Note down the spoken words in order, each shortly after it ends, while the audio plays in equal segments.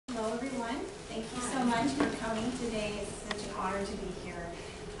much for coming today. It's such an honor to be here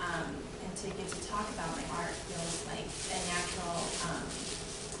and to get to talk about my art. Feels like a natural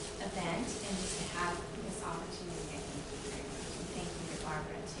event, and just to have this opportunity, I thank you very much. And thank you to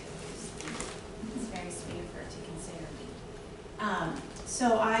Barbara too. It's very sweet of her to consider me.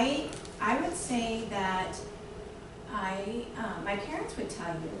 So I would say that my parents would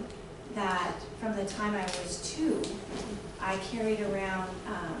tell you that from the time I was 2, I carried around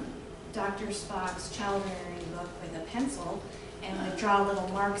Dr. Spock's childrenary book with a pencil and would draw little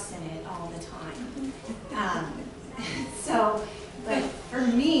marks in it all the time. But for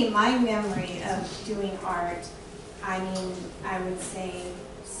me, my memory of doing art, I mean, I would say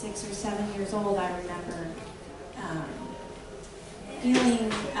 6 or 7 years old, I remember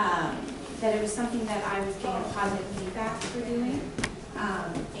feeling that it was something that I was getting positive feedback for doing.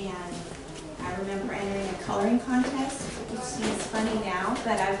 And I remember entering a coloring contest, which seems funny now,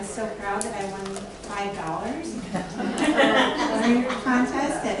 but I was so proud that I won $5 for a coloring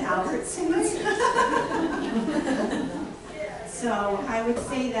contest at Artsw. So I would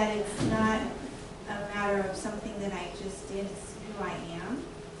say that it's not a matter of something that I just did, it's who I am.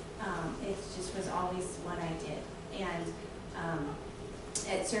 It just was always what I did. And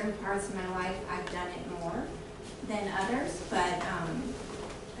at certain parts of my life, I've done it more than others, but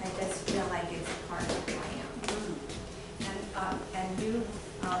I just feel like it's a part of who I am. And you,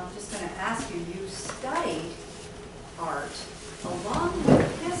 I'm just going to ask you, you studied art along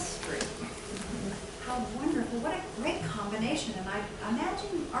with history. How wonderful, what a great combination. And I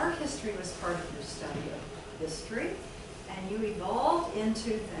imagine art history was part of your study of history, and you evolved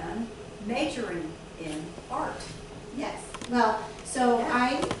into then majoring in art. Yes. Well, so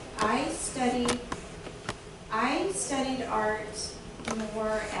yeah. I studied art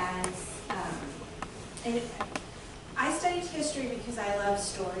more as I studied history because I love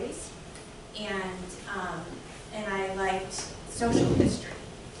stories, and I liked social history.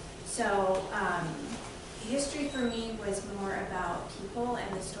 So history for me was more about people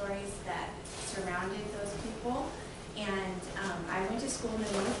and the stories that surrounded those people. And I went to school in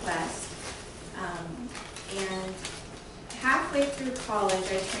the Northwest, and halfway through college,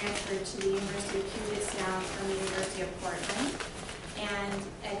 I transferred to the University of Puget Sound from the University of Portland. And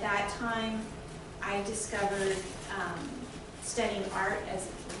at that time, I discovered studying art as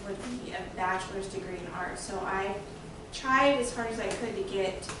would be a bachelor's degree in art. So I tried as hard as I could to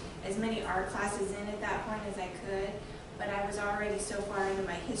get as many art classes in at that point as I could, but I was already so far into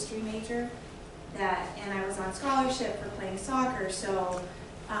my history major and I was on scholarship for playing soccer, so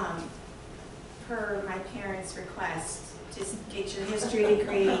per my parents' request, just get your history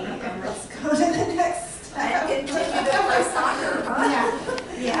degree and let's go to the next step. And continue to play soccer, huh?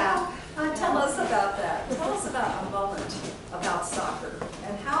 Yeah. Tell us about that. Tell us about a moment about soccer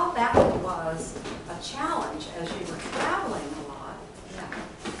and how that was a challenge as you were traveling a lot.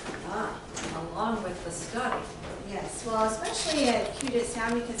 Along with the study. Yes, well, especially at Puget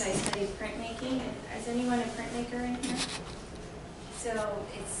Sound because I studied printmaking. Is anyone a printmaker in here? So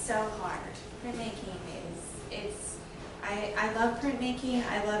it's so hard. Printmaking is, I love printmaking.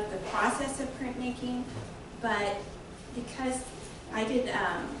 I love the process of printmaking, but because I did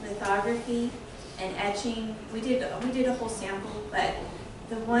lithography and etching, we did a whole sample, but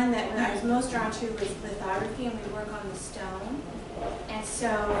the one that I was most drawn to was lithography, and we work on the stone. And so,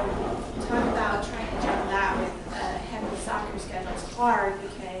 talk about trying to juggle that with a heavy soccer schedule. It's hard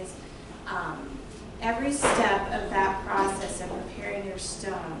because every step of that process of preparing your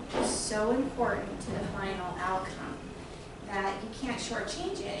stone is so important to the final outcome that you can't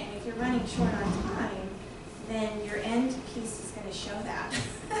shortchange it. And if you're running short on time, then your end piece is going to show that.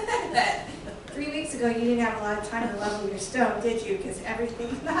 That 3 weeks ago you didn't have a lot of time to level your stone, did you? Because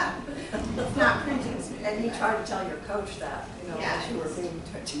everything's not printing. And you tried to tell your coach that, yeah, as you were being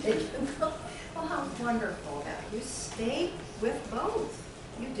taken. Well, how wonderful that you stayed with both.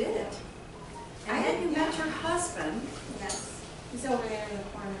 You did. And then you met your husband. Yes. He's over there in the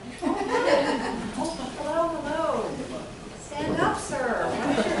corner. Oh, hello. Stand up, sir.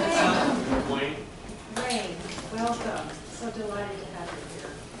 What is your name? Wayne. Wayne. Welcome. So delighted to have you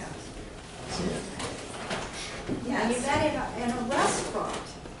here. Yes. And you met in a restaurant.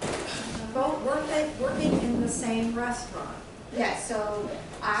 Both working in the same restaurant. Yes, so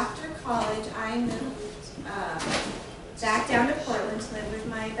after college, I moved back down to Portland to live with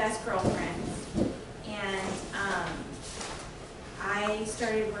my best girlfriends. And I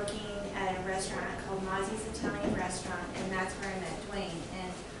started working at a restaurant called Mozzie's Italian Restaurant, and that's where I met Dwayne.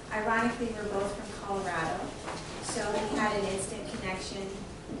 And ironically, we're both from Colorado, so we had an instant connection,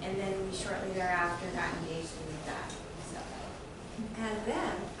 and then we shortly thereafter got engaged and moved back. So. And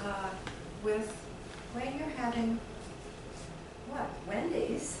then with Wayne, you're having, what,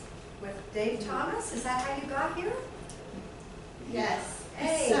 Wendy's with Dave Thomas? Is that how you got here? Yes.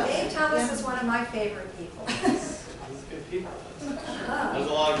 Hey, So, Dave Thomas yeah. is one of my favorite people. Those good people. There's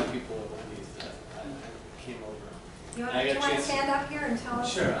a lot of good people at Wendy's that I came over. You I want got a to chance to- stand up here and tell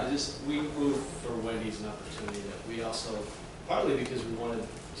us? Sure, we moved for Wendy's an opportunity that we also, partly because we wanted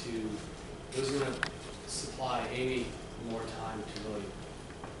to, it was going to supply Amy more time to really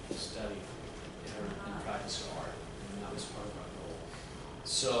study and practice her art, and that was part of our goal.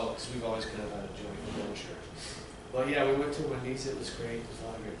 So, because we've always kind of had a joint venture. But yeah, we went to Wendy's, it was great, there's a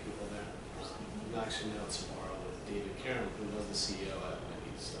lot of great people there. I'm actually now tomorrow with David Karen, who was the CEO at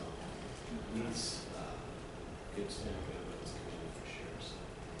Wendy's, so he's good standing good with his community for sure. So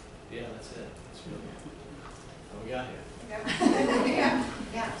yeah, that's it. That's really how we got here.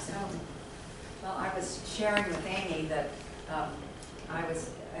 Yeah, so. Well, I was sharing with Amy that I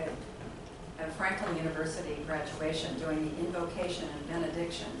was at Franklin University graduation doing the invocation and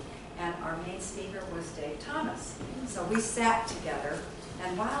benediction, and our main speaker was Dave Thomas. So we sat together,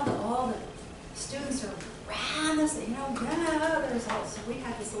 and while all the students are around us, you know, there's all, so we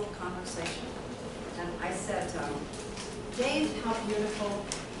had this little conversation, and I said, Dave, how beautiful,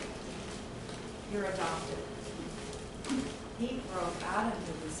 you're adopted. He broke out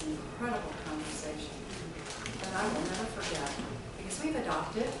into this incredible conversation that I will never forget, because we've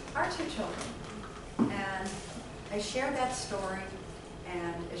adopted our 2 children. And I shared that story,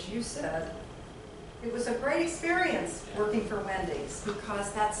 and as you said, it was a great experience working for Wendy's,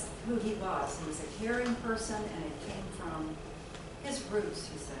 because that's who he was. He was a caring person, and it came from his roots,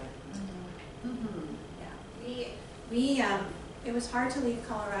 you said. Mm-hmm. Yeah, it was hard to leave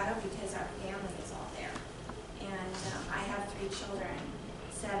Colorado because our family is all there. And I have 3 children,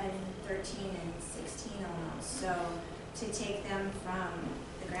 7, 13, and 16 almost. So to take them from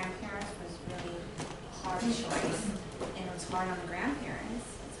the grandparents was really a hard choice. And it was hard on the grandparents.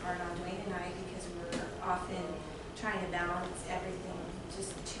 It's hard on Dwayne and I because we're often trying to balance everything,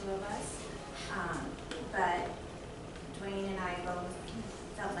 just the 2 of us. But Dwayne and I both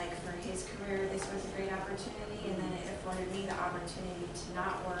felt like for his career this was a great opportunity, and then it afforded me the opportunity to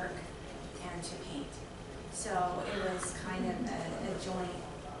not work and to paint. So it was kind of a joint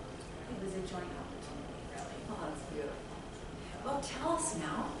opportunity, really. Oh, that's beautiful. Well, tell us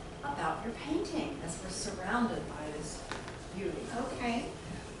now about your painting, as we're surrounded by this beauty. Okay.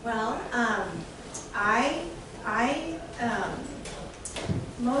 Well,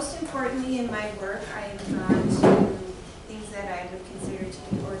 most importantly in my work, I am drawn to things that I would consider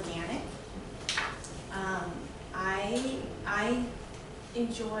to be organic. I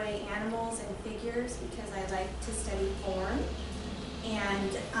enjoy animals and figures because I like to study form.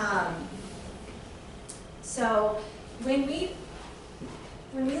 And so when we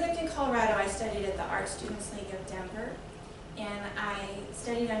lived in Colorado, I studied at the Art Students League of Denver. And I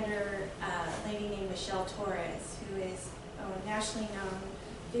studied under a lady named Michelle Torres, who is a nationally known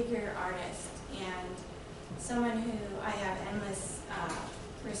figure artist and someone who I have endless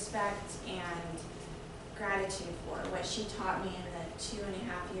respect and gratitude for. What she taught me in the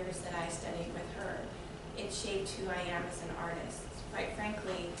 2.5 years that I studied with her, it shaped who I am as an artist. Quite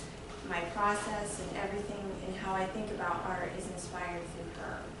frankly, my process and everything and how I think about art is inspired through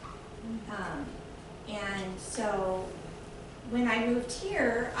her. And so when I moved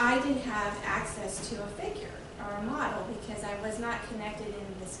here, I didn't have access to a figure or a model because I was not connected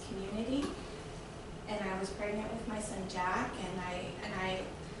in this community. And I was pregnant with my son Jack, and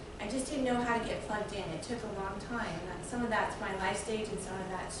I just didn't know how to get plugged in. It took a long time. Some of that's my life stage, and some of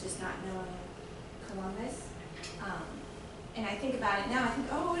that's just not knowing Columbus. And I think about it now, I think,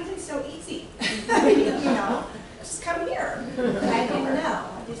 oh, it is so easy. You know, just come here. But I didn't know.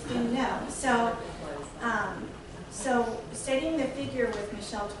 I just didn't know. So studying the figure with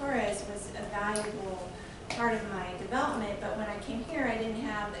Michelle Torres was a valuable part of my development, but when I came here I didn't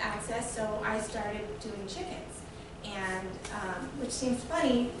have access, so I started doing chickens. And which seems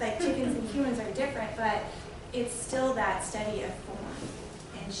funny, like chickens and humans are different, but it's still that study of form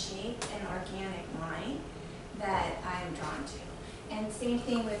and shape and organic line that I'm drawn to. And same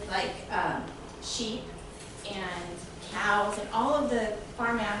thing with like sheep and cows and all of the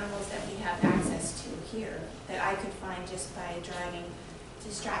farm animals that we have access to here that I could find just by driving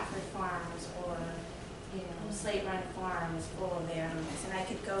to Stratford Farms or, you know, Slate Run Farm is full of animals. And I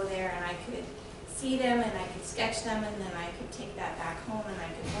could go there and I could see them and I could sketch them and then I could take that back home and I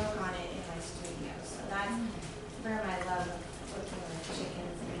could work on it in my studio. So that's where my love of working with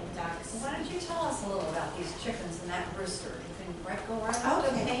chickens and ducks. Well, why don't you tell us a little about these chickens and that rooster? You can go right up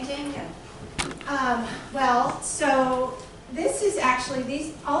to the painting. And Well, so this is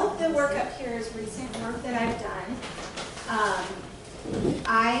actually, all of the work up here is recent work that I've done.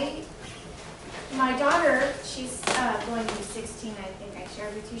 My daughter, she's going to be 16, I think I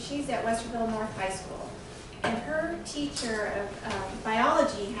shared with you. She's at Westerville North High School. And her teacher of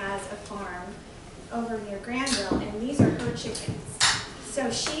biology has a farm over near Granville, and these are her chickens. So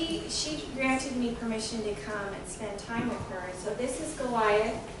she granted me permission to come and spend time with her. And so this is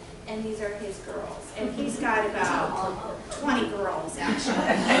Goliath, and these are his girls. And he's got about 20 girls, actually.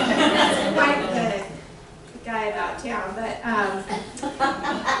 That's quite the guy about town. But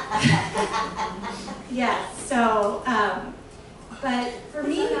yes, so, but for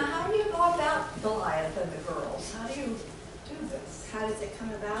me, So now how do you go about Goliath and the girls? How do you do this? how does it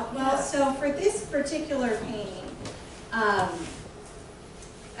come about? Well, so for this particular painting,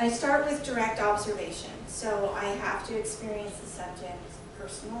 I start with direct observation. So I have to experience the subject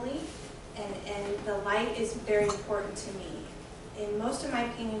personally, and the light is very important to me. In most of my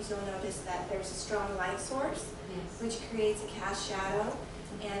paintings, you'll notice that there's a strong light source, which creates a cast shadow,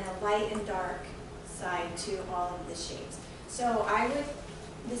 and a light and dark side to all of the shapes. So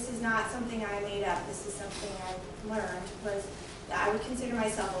this is not something I made up, this is something I learned, was that I would consider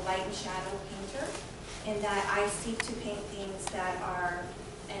myself a light and shadow painter, and that I seek to paint things that are,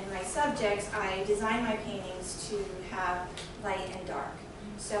 and my subjects, I design my paintings to have light and dark.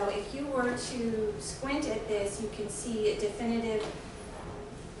 So if you were to squint at this, you can see a definitive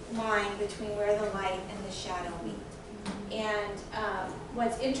line between where the light and the shadow meet. And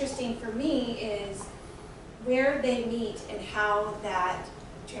what's interesting for me is where they meet and how that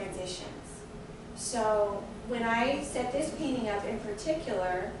transitions. So when I set this painting up in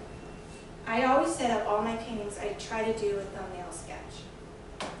particular, I always set up all my paintings, I try to do a thumbnail sketch.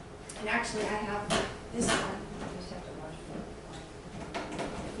 And actually I have this one. You just have to watch for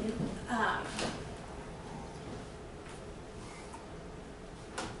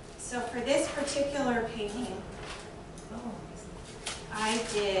So for this particular painting, I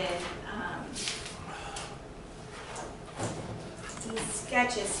did these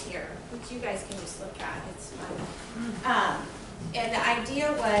sketches here, which you guys can just look at. It's fun. And the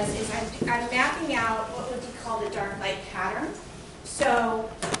idea is I'm mapping out what would be called a dark light pattern. So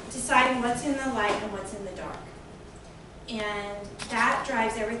deciding what's in the light and what's in the dark. And that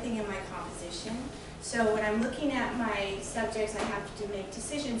drives everything in my composition. So when I'm looking at my subjects, I have to make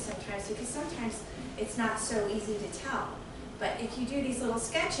decisions sometimes, because sometimes it's not so easy to tell. But if you do these little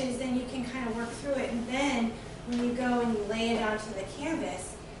sketches, then you can kind of work through it, and then when you go and you lay it onto the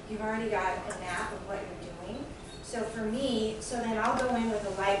canvas, you've already got a map of what you're doing. So for me, so then I'll go in with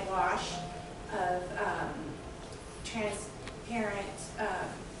a light wash of transparent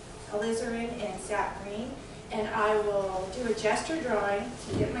alizarin and sap green, and I will do a gesture drawing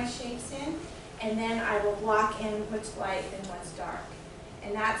to get my shapes in, and then I will block in what's light and what's dark.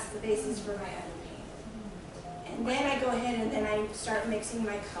 And that's the basis for my underpaint. And then I go ahead and then I start mixing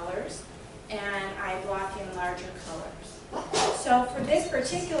my colors, and I block in larger colors. So for this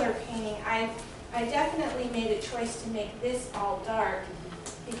particular painting, I definitely made a choice to make this all dark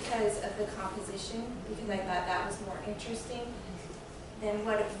because of the composition, because I thought that was more interesting than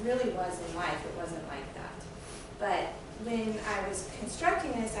what it really was in life. It wasn't like that. But when I was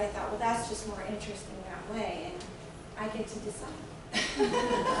constructing this, I thought, well, that's just more interesting that way, and I get to decide.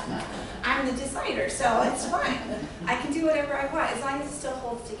 I'm the decider, so it's fine. I can do whatever I want, as long as it still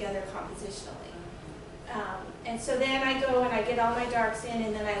holds together compositionally. And so then I go and I get all my darks in,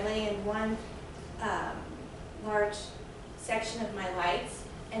 and then I lay in one large section of my lights,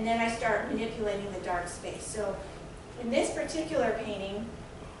 and then I start manipulating the dark space. So in this particular painting,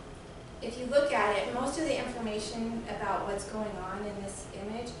 if you look at it, most of the information about what's going on in this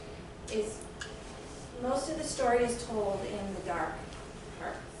image is, most of the story is told in the dark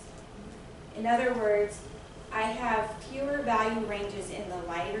parts. In other words, I have fewer value ranges in the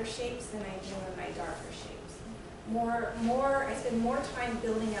lighter shapes than I do in my darker shapes. I spend more time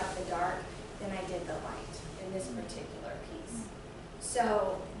building out the dark than I did the light in this particular piece.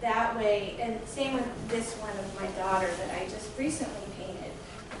 So that way, and same with this one of my daughter that I just recently painted.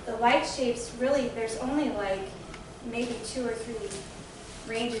 The light shapes, really, there's only like maybe 2 or 3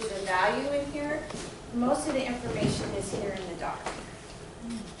 ranges of value in here. Most of the information is here in the dark.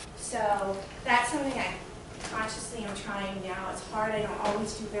 So that's something I consciously am trying now. It's hard, I don't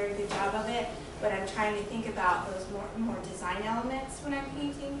always do a very good job of it, but I'm trying to think about those more design elements when I'm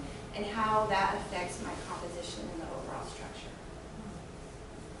painting and how that affects my composition and the overall structure.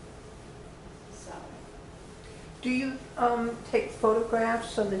 So. Do you take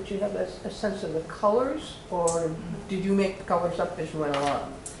photographs so that you have a sense of the colors, or did you make the colors up as you went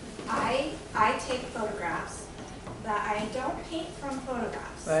along? I take photographs, but I don't paint from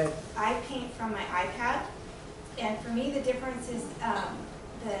photographs. Right. I paint from my iPad, and for me the difference is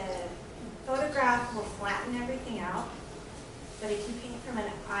the photograph will flatten everything out, but if you paint from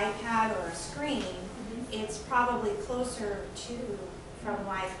an iPad or a screen, it's probably closer to from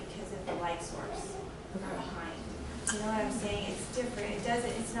Weiss because of the light source behind. You know what I'm saying? It's different.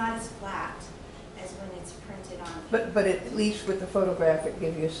 It's not as flat as when it's printed on paper. But at least with the photograph, it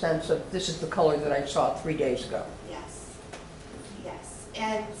gives you a sense of, this is the color that I saw 3 days ago. Yes, yes.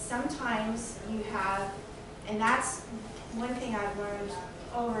 And sometimes you have, and that's one thing I've learned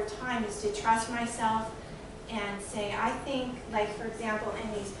over time is to trust myself and say, I think, like for example,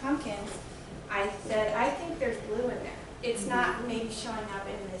 in these pumpkins, I said, I think there's blue in there. It's not maybe showing up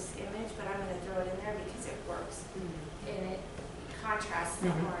in this image, but I'm going to throw it in there because it works. And it contrasts the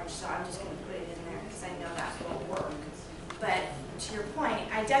orange, so I'm just going to put it in there because I know that will work. But to your point,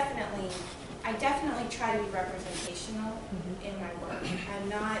 I definitely try to be representational in my work. I'm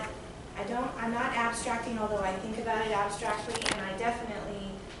not abstracting, although I think about it abstractly, and I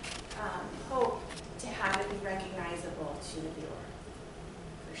definitely hope to have it be recognizable to the viewer,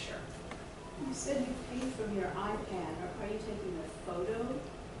 for sure. You said you paint from your iPad. Are you taking a photo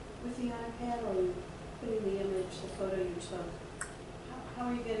with the iPad, or are you putting the image, the photo you took? How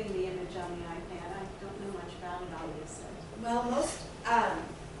are you getting the image on the iPad? I don't know much about it, obviously. Well,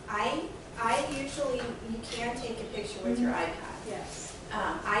 I usually, you can take a picture with your iPad. Yes.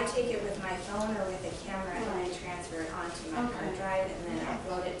 I take it with my phone or with a camera and then transfer it onto my hard drive and then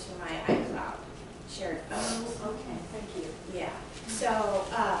upload it to my iCloud shared photos. Oh, okay, thank you. Yeah. So,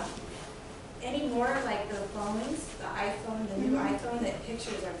 anymore, like the phones, the iPhone, the new iPhone, the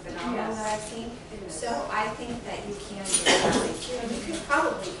pictures are phenomenal that I've seen. So I think that you can do that way too. And you could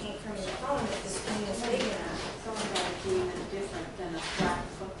probably paint from your phone if the screen is big enough. Some of that is even different than a flat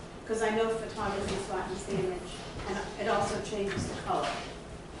photo, because I know photography flattens the image, and it also changes the color.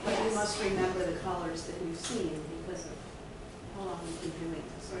 But you Yes. must remember the colors that you've seen because of how long you've been doing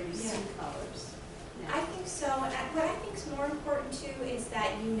this, or you see colors. I think so. And what I think is more important too is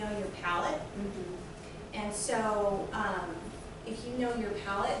that you know your palette. And so, if you know your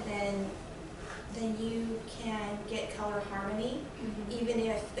palette, then you can get color harmony, even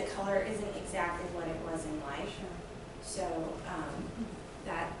if the color isn't exactly what it was in life. So,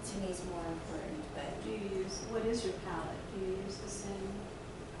 that to me is more important. But Do you use, what is your palette? Do you use the same?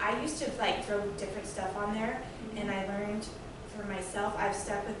 I used to like throw different stuff on there, and I learned for myself, I've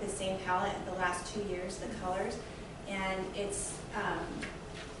stuck with the same palette the last 2 years, the colors, and it's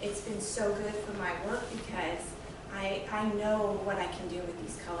been so good for my work because I know what I can do with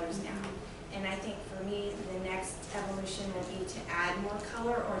these colors now. And I think for me, the next evolution will be to add more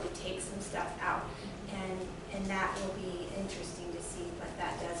color or to take some stuff out. And that will be interesting to see what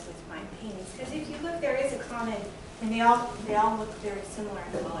that does with my paintings. Because if you look, there is a common, and they all look very similar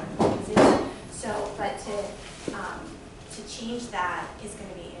in color. So, but to change that is going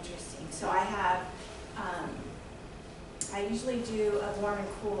to be interesting. So I have, I usually do a warm and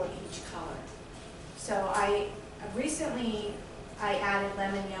cool in each color. So recently I added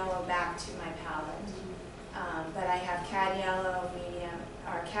lemon yellow back to my palette. But I have cad yellow, medium,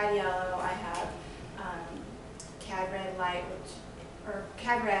 or cad yellow, I have cad red light, or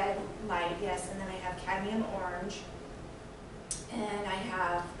cad red light, yes, and then I have cadmium orange. And I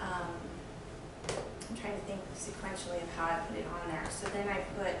have, I'm trying to think sequentially of how I put it on there. So then I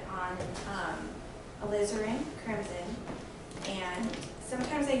put on alizarin, crimson, and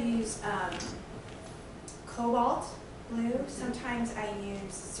sometimes I use cobalt blue. Sometimes I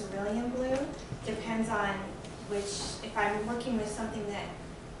use cerulean blue. Depends on which, if I'm working with something that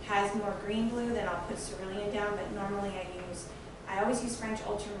has more green blue, then I'll put cerulean down, but normally I always use French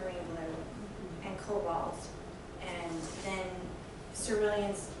ultramarine blue and cobalt, and then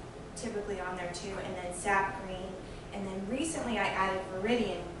cerulean's typically on there too, and then sap green, and then recently I added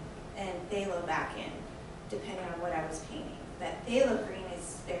viridian and phthalo back in, depending on what I was painting. But phthalo green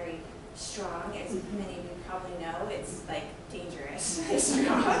is very strong, as many of you probably know. It's like dangerous. It's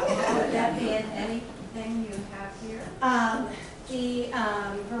strong. Would that be in anything you have here? The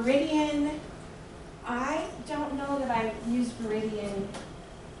viridian, I don't know that I've used viridian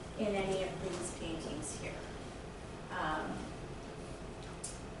in any of these paintings here.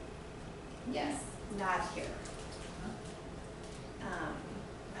 Yes, not here.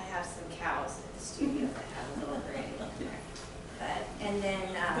 I have some cows at the studio that have a little viridian in there. But, and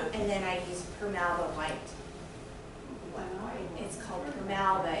then I use Permalba white. It's called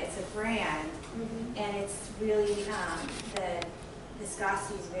Permalba. It's a brand, and it's really the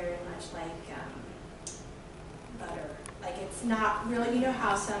viscosity is very much like butter. Like it's not really. You know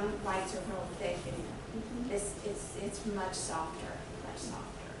how some whites are real thick and It's much softer, much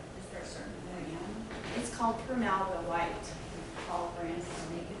softer. Is there a certain brand? It's called Permalba White. All brands that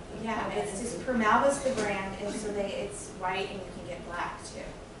make it? Yeah, it's just Permalba's the brand, and so it's white and you can get black too.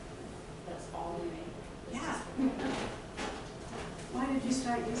 That's all you make? Yeah. Why did you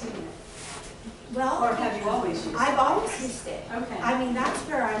start using it? Well, Or have you always used it? I've always used it. Okay. I mean, that's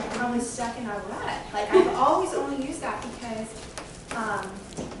where I'm probably stuck in a rut. Like, I've always only used that because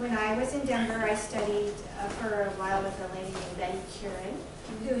when I was in Denver, I studied for a while with a lady named Betty Curran,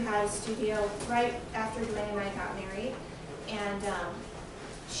 who had a studio right after Glenn and I got married. And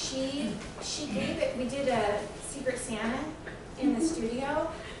she gave it, we did a Secret Santa in the studio,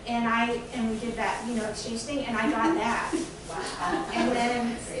 and we did that, exchange thing, and I got that. Wow. And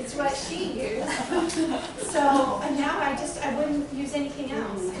then it's what she used. So and now I wouldn't use anything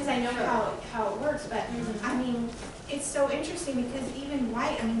else because I know how it works. But I mean, it's so interesting because even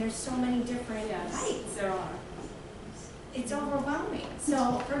white, I mean, there's so many different whites. There are. It's overwhelming.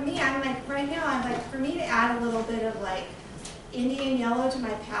 So for me, I'm like, right now, I'm like, for me to add a little bit of like Indian yellow to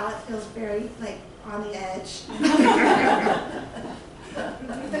my palette feels very like on the edge. A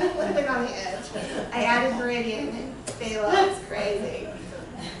little bit on the edge. I added Meridian and Phthalo. It's crazy.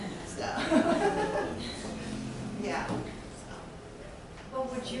 So, yeah. Well,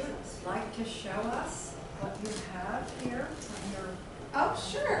 would you like to show us what you have here on your, Oh,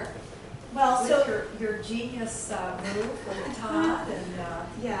 sure. Well, so with your genius move with Todd and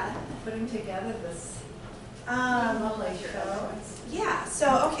yeah. putting together this lovely show? Yeah.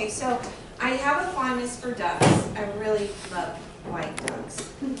 So okay. So I have a fondness for ducks. I really love white ducks.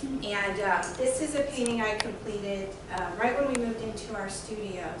 And this is a painting I completed right when we moved into our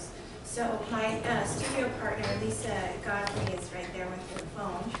studios. So my studio partner, Lisa Godfrey, is right there with her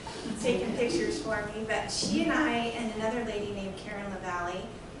phone taking pictures for me. But she and I and another lady named Karen LaValle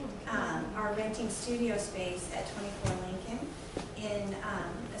are renting studio space at 24 Lincoln in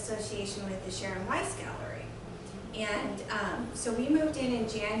association with the Sharon Weiss Gallery. And so we moved in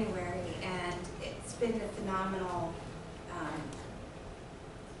January, and it's been a phenomenal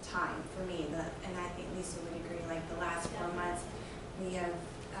time for me, and I think Lisa would agree, like the last 4 months we have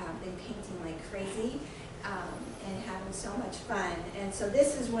been painting like crazy and having so much fun. And so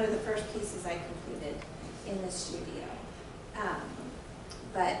this is one of the first pieces I completed in the studio.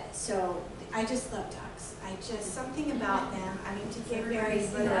 But so I just love ducks. Something about them, I mean, to get very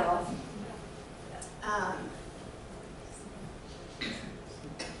literal.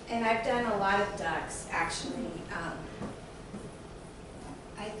 And I've done a lot of ducks, actually.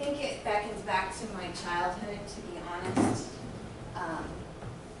 I think it beckons back to my childhood, to be honest.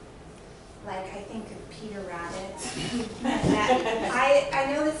 Like, I think of Peter Rabbit.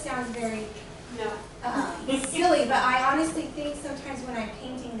 I know this sounds very silly, but I honestly think sometimes when I'm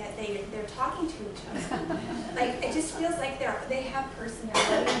painting that they're talking to each other. Like, it just feels like they have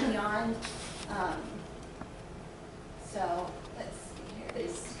personality beyond. So let's see here. They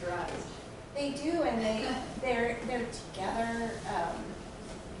strut. They do, and they're together.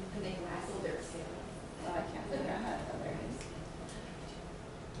 And they waggle their tail. Oh, I can't figure out how to. There it is.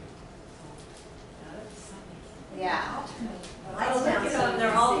 Yeah. Oh, look at them.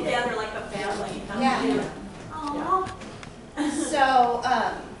 They're all together like a family. Yeah. Aww. So,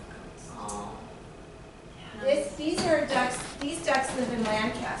 these are ducks. These ducks live in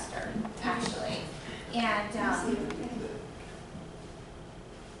Lancaster, actually, and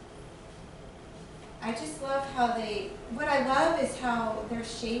I just love how what I love is how their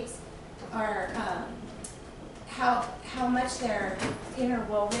shapes are, how much they're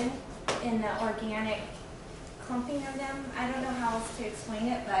interwoven in the organic clumping of them. I don't know how else to explain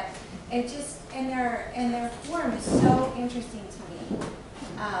it, but it just, and their form is so interesting to me.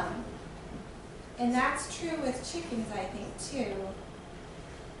 And that's true with chickens, I think, too.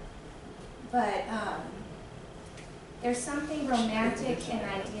 But there's something romantic and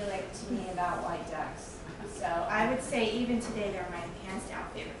idyllic to me about white ducks. So I would say even today they're my hands down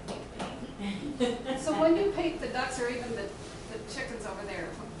favorite thing to paint. So when you paint the ducks or even the chickens over there,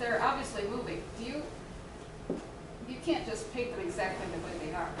 they're obviously moving. You can't just paint them exactly the way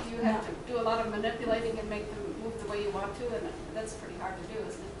they are. Do you have to do a lot of manipulating and make them move the way you want to? And that's pretty hard to do,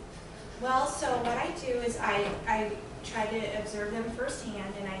 isn't it? Well, so what I do is I try to observe them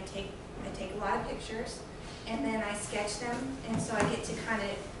firsthand, and I take a lot of pictures, and then I sketch them, and so I get to kind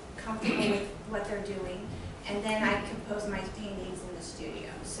of comfortable with what they're doing, and then I compose my paintings in the studio.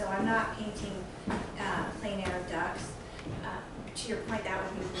 So I'm not painting plein air ducks. To your point, that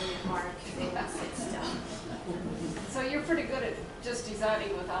would be really hard because they won't sit still. So you're pretty good at just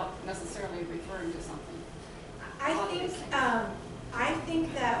designing without necessarily referring to something. I think I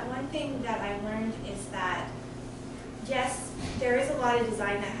think that one thing that I learned is that, yes, there is a lot of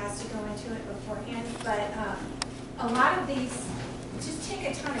design that has to go into it beforehand, but a lot of these, just take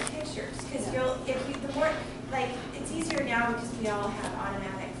a ton of pictures, because the more, like, it's easier now because we all have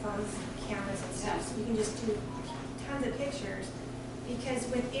automatic phones, cameras and stuff, so we can just do tons of pictures. Because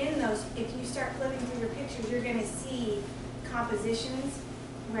within those, if you start flipping through your pictures, you're gonna see compositions,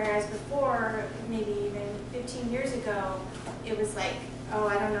 whereas before, maybe even 15 years ago, it was like, oh,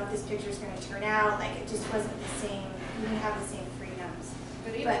 I don't know if this picture's gonna turn out, like, it just wasn't the same, you didn't have the same freedoms.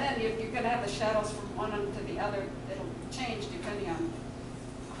 But even then, if you're gonna have the shadows from one to the other, it'll change depending on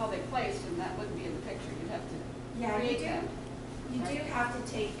how they placed, and that wouldn't be in the picture, you'd have to create that. You do have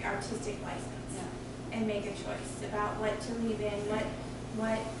to take artistic license and make a choice about what to leave in,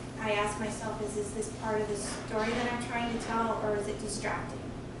 what I ask myself is this part of the story that I'm trying to tell, or is it distracting?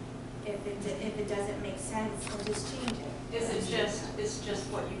 If it doesn't make sense, then just change it. It's just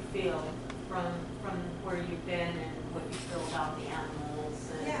what you feel from where you've been and what you feel about the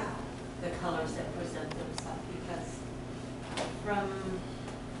animals and the colors that present themselves, because from,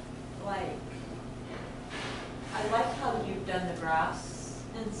 like, I like how you've done the grass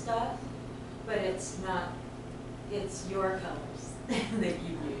and stuff, but it's your colors that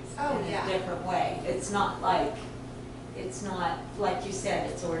you use in a different way. It's not like you said,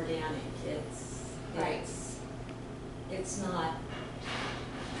 it's organic. It's not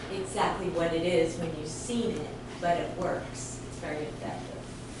exactly what it is when you've seen it, but it works. It's very effective.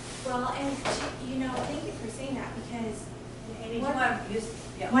 Well, and thank you for saying that, because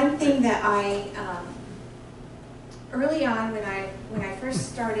One one thing that I early on when I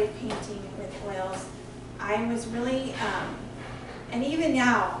first started painting with oils, I was really and even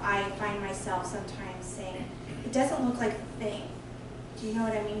now I find myself sometimes saying it doesn't look like the thing. Do you know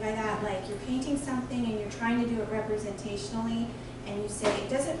what I mean by that? Like, you're painting something and you're trying to do it representationally, and you say it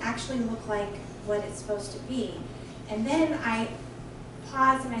doesn't actually look like what it's supposed to be. And then I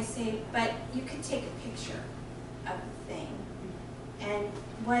pause and I say, but you could take a picture of the thing. And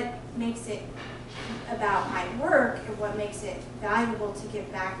what makes it about my work, and what makes it valuable to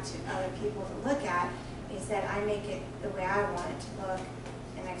give back to other people to look at, is that I make it the way I want it to look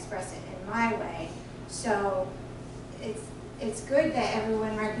and express it in my way. So it's good that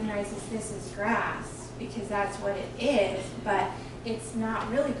everyone recognizes this as grass, because that's what it is, but it's not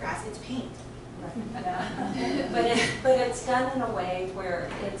really grass, it's paint. But it's done in a way where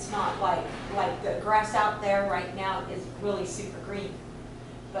it's not like the grass out there right now is really super green.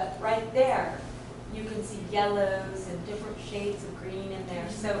 But right there, you can see yellows and different shades of green in there.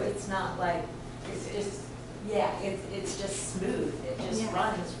 So it's not like, it's just smooth. It just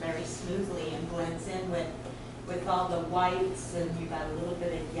runs very smoothly and blends in with all the whites, and you've got a little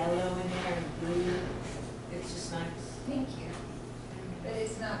bit of yellow in there and blue. It's just nice. Thank you. But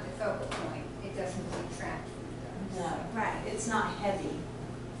it's not the focal point. It doesn't detract from the No, Right. it's not heavy.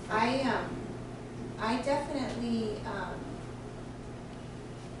 I definitely,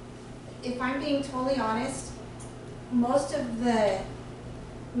 if I'm being totally honest, mostly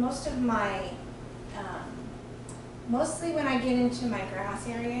when I get into my grass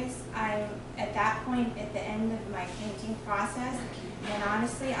areas, I'm at that point at the end of my painting process, and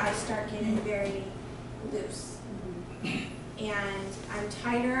honestly, I start getting very loose. And I'm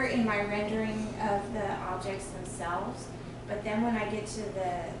tighter in my rendering of the objects themselves, but then when I get to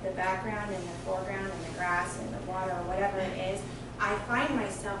the background and the foreground and the grass and the water or whatever it is, I find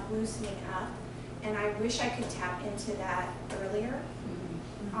myself loosening up, and I wish I could tap into that earlier,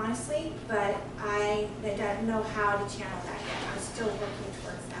 honestly, but I don't know how to channel that yet. I'm still working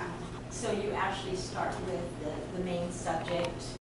towards that. So you actually start with the main subject